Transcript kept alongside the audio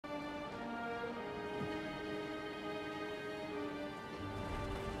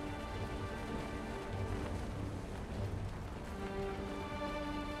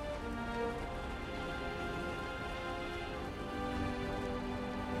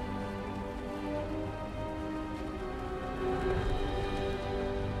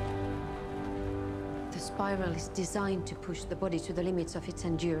spiral is designed to push the body to the limits of its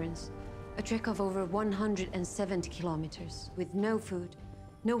endurance. A trek of over 170 kilometers, with no food,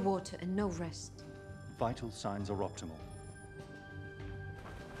 no water, and no rest. Vital signs are optimal.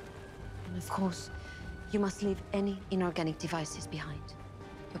 And of course, you must leave any inorganic devices behind.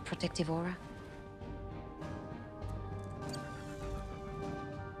 Your protective aura.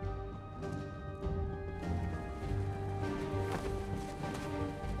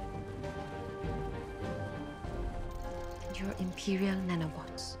 And your Imperial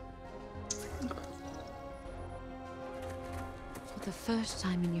nanobots. For the first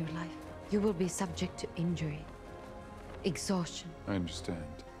time in your life, you will be subject to injury, exhaustion. I understand.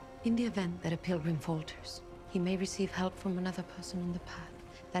 In the event that a pilgrim falters, he may receive help from another person on the path.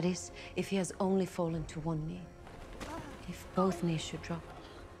 That is, if he has only fallen to one knee. If both knees should drop,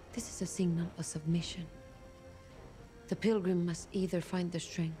 this is a signal of submission. The pilgrim must either find the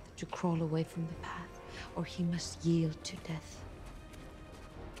strength to crawl away from the path, or he must yield to death.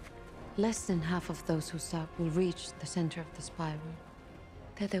 Less than half of those who stop will reach the center of the spiral.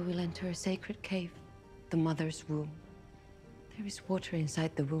 There they will enter a sacred cave, the mother's womb. There is water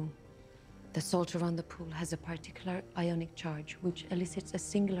inside the womb. The salt around the pool has a particular ionic charge, which elicits a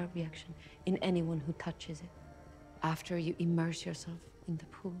singular reaction in anyone who touches it. After you immerse yourself in the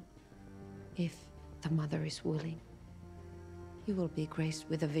pool, if the mother is willing, you will be graced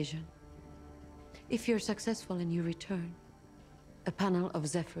with a vision. If you're successful and you return, a panel of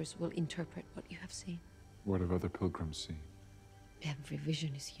zephyrs will interpret what you have seen. What have other pilgrims seen? Every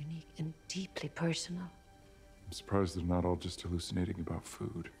vision is unique and deeply personal. I'm surprised they're not all just hallucinating about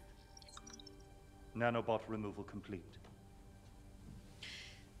food. Nanobot removal complete.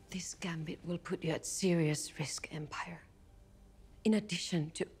 This gambit will put you at serious risk, Empire. In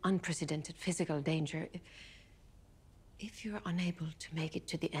addition to unprecedented physical danger, if you're unable to make it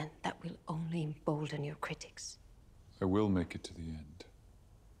to the end, that will only embolden your critics. I will make it to the end.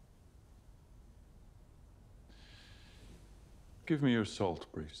 Give me your salt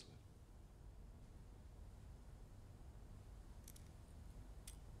bracelet.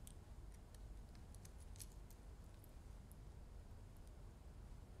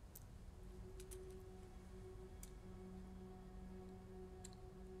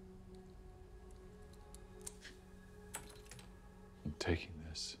 I'm taking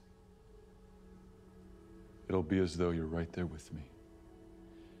this. It'll be as though you're right there with me,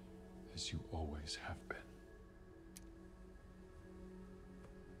 as you always have been.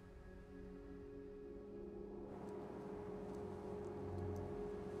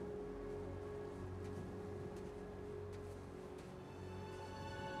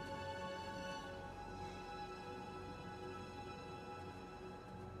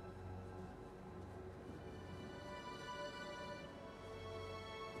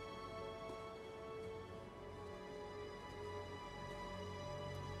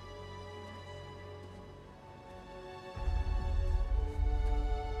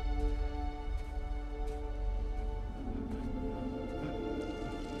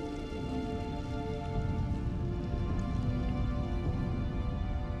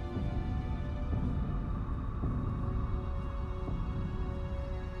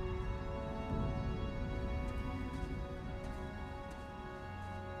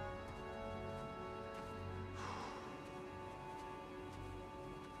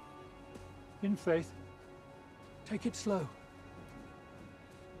 In faith, take it slow.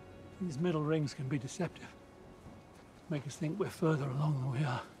 These middle rings can be deceptive. Make us think we're further along than we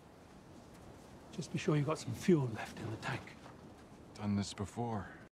are. Just be sure you've got some fuel left in the tank. Done this before.